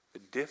 the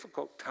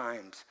difficult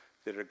times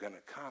that are going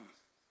to come.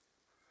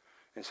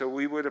 And so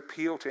we would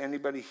appeal to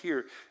anybody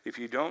here, if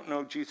you don't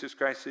know Jesus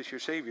Christ as your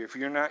Savior, if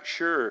you're not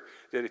sure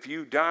that if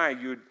you die,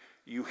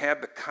 you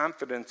have the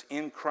confidence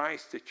in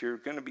Christ that you're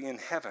going to be in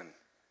heaven,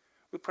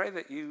 we pray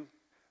that you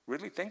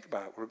really think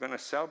about it. We're going to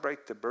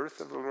celebrate the birth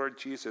of the Lord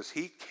Jesus.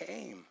 He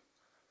came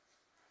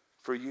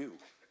for you.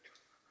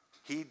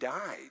 He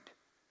died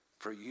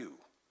for you.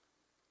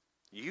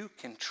 You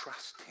can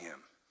trust him.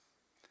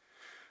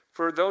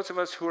 For those of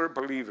us who are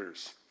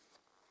believers,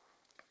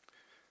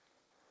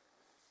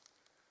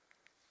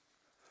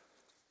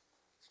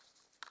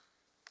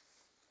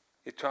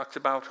 it talks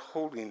about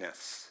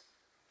holiness.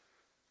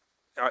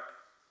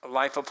 A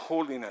life of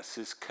holiness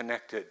is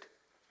connected.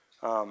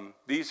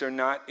 These are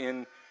not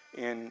in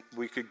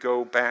we could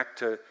go back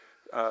to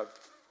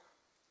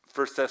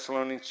 1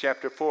 Thessalonians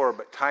chapter 4,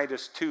 but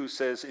Titus 2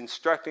 says,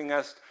 instructing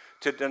us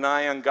to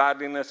deny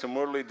ungodliness and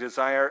worldly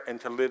desire and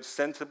to live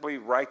sensibly,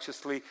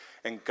 righteously,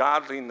 and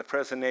godly in the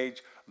present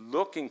age,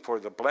 looking for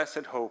the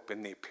blessed hope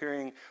in the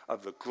appearing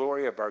of the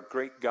glory of our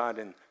great God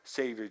and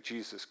Savior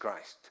Jesus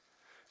Christ.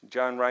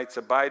 John writes,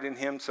 abide in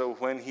him, so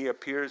when he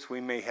appears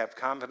we may have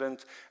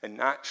confidence and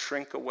not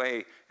shrink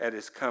away at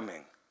his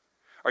coming.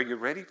 Are you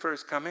ready for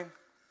his coming?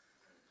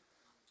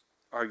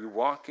 Are you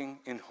walking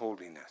in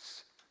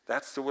holiness?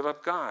 That's the will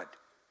of God,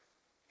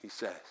 he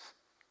says.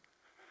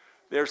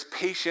 There's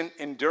patient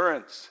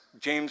endurance.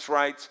 James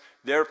writes,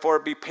 therefore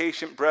be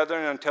patient,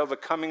 brethren, until the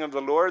coming of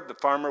the Lord. The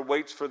farmer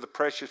waits for the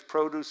precious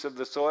produce of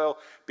the soil,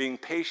 being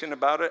patient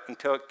about it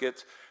until it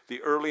gets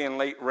the early and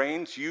late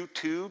rains. You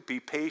too, be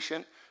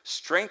patient.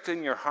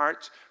 Strengthen your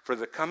hearts, for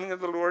the coming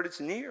of the Lord is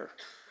near.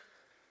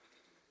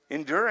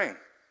 Enduring.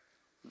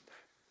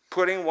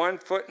 Putting one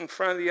foot in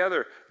front of the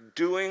other.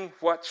 Doing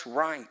what's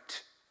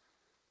right.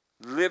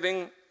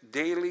 Living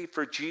daily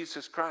for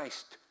Jesus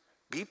Christ.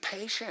 Be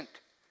patient.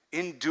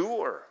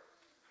 Endure.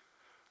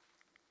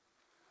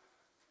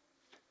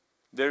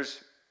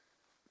 There's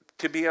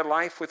to be a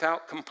life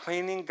without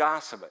complaining,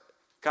 gossip.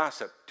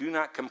 Do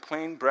not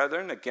complain,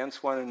 brethren,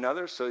 against one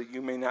another, so that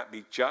you may not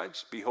be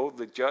judged. Behold,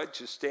 the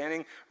judge is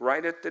standing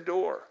right at the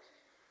door.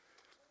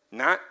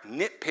 Not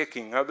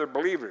nitpicking other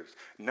believers.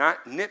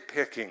 Not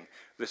nitpicking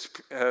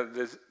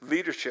the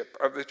leadership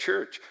of the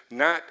church.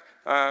 Not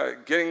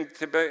getting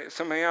to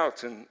somebody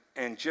else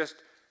and just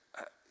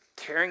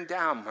tearing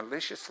down,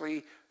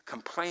 maliciously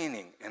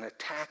complaining and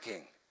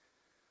attacking.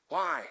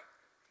 Why?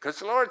 Because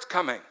the Lord's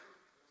coming.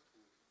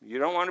 You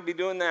don't want to be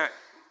doing that.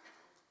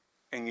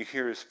 And you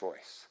hear his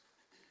voice.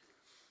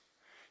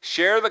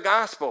 Share the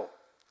gospel.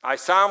 I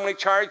solemnly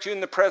charge you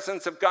in the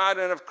presence of God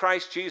and of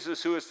Christ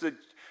Jesus, who is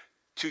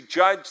to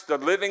judge the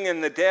living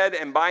and the dead,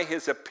 and by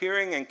his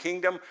appearing and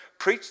kingdom,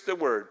 preach the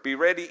word. Be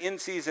ready in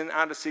season,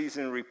 out of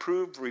season,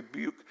 reprove,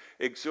 rebuke,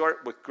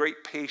 exhort with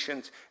great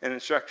patience and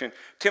instruction.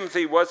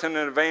 Timothy wasn't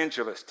an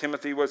evangelist.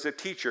 Timothy was a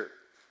teacher.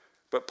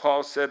 But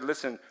Paul said,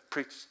 listen,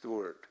 preach the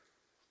word.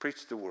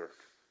 Preach the word.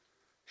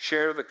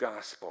 Share the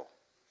gospel.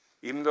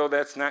 Even though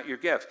that's not your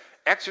gift.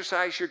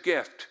 Exercise your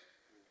gift,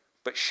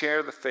 but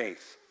share the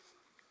faith.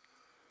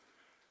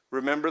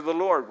 Remember the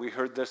Lord. We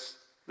heard this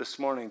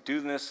morning. Do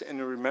this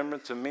in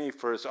remembrance of me,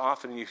 for as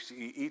often you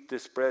eat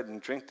this bread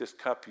and drink this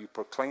cup, you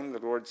proclaim the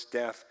Lord's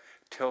death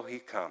till he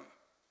come.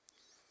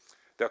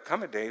 There'll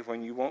come a day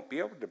when you won't be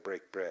able to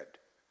break bread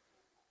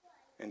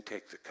and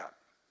take the cup.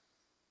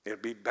 It'll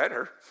be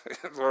better.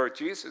 The Lord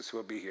Jesus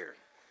will be here.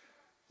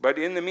 But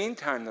in the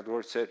meantime, the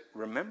Lord said,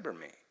 remember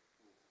me.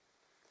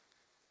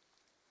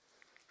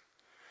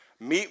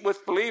 Meet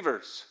with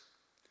believers,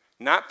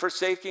 not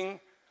forsaking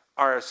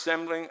our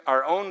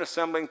own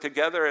assembling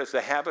together as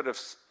the habit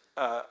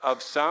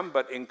of some,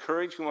 but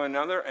encouraging one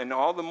another, and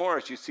all the more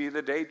as you see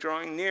the day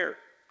drawing near.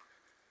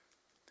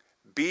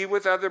 Be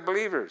with other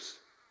believers.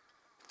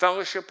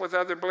 Fellowship with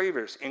other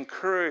believers.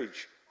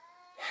 Encourage,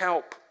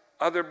 help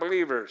other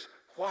believers.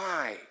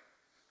 Why?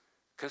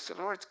 Because the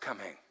Lord's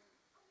coming.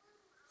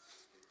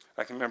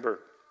 I can remember,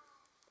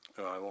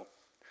 I won't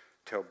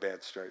tell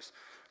bad stories.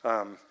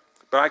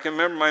 But I can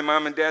remember my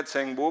mom and dad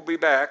saying, we'll be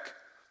back,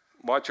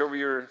 watch over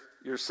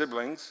your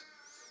siblings,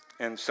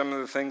 and some of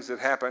the things that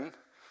happened,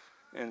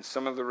 and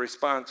some of the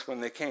response when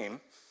they came.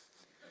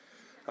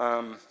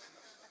 It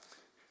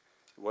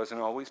wasn't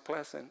always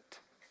pleasant.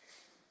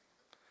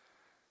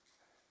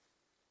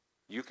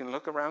 You can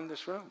look around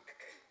this room.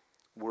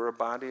 We're a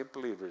body of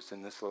believers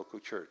in this local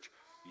church.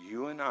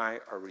 You and I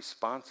are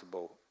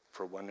responsible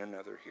for one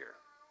another here.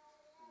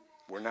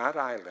 We're not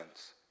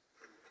islands.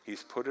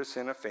 He's put us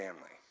in a family.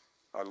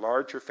 A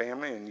larger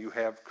family, and you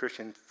have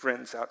Christian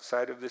friends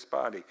outside of this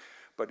body.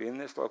 But in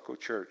this local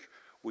church,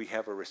 we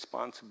have a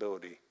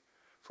responsibility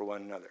for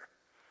one another.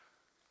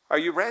 Are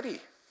you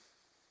ready?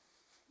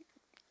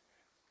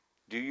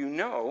 Do you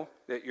know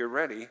that you're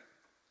ready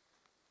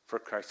for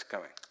Christ's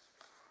coming?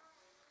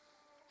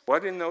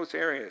 What in those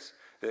areas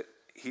that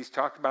he's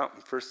talked about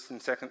in 1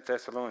 and 2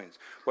 Thessalonians?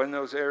 What in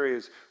those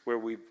areas where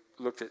we've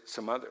looked at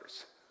some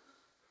others?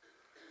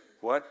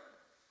 What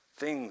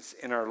things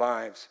in our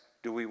lives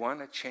do we want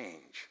to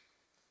change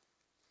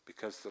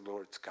because the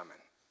Lord's coming?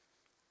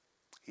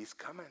 He's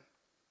coming.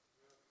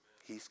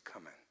 He's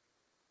coming.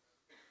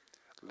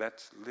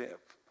 Let's live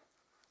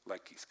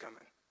like he's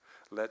coming.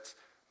 Let's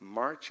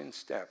march in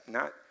step.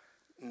 Not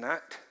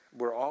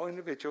we're all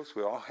individuals.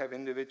 We all have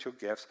individual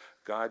gifts.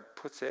 God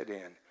puts that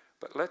in.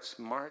 But let's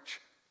march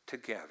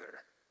together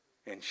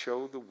and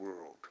show the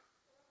world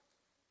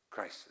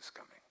Christ is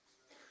coming.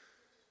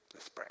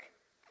 Let's pray.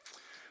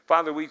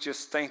 Father, we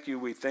just thank you.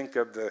 We think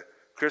of the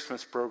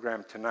Christmas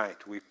program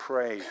tonight. We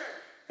pray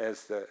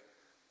as the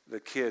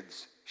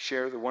kids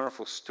share the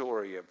wonderful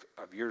story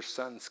of your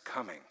son's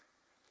coming.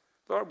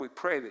 Lord, we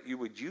pray that you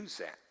would use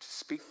that to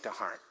speak to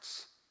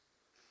hearts.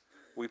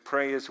 We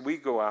pray as we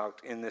go out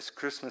in this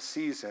Christmas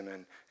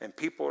season and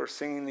people are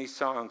singing these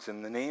songs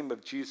and the name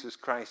of Jesus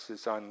Christ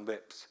is on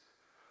lips.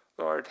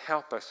 Lord,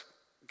 help us.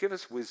 Give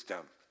us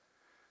wisdom.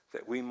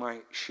 that we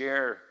might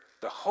share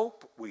the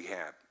hope we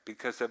have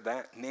because of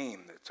that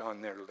name that's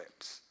on their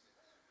lips.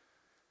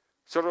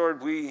 So,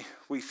 Lord, we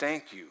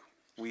thank you.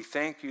 We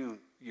thank you,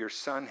 your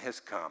Son has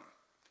come.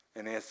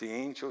 And as the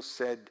angel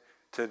said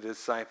to the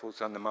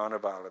disciples on the Mount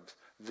of Olives,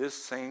 this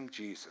same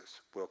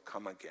Jesus will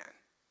come again.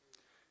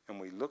 And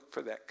we look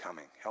for that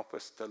coming. Help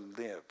us to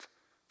live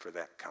for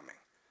that coming,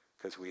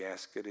 because we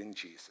ask it in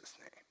Jesus'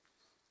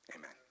 name.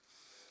 Amen.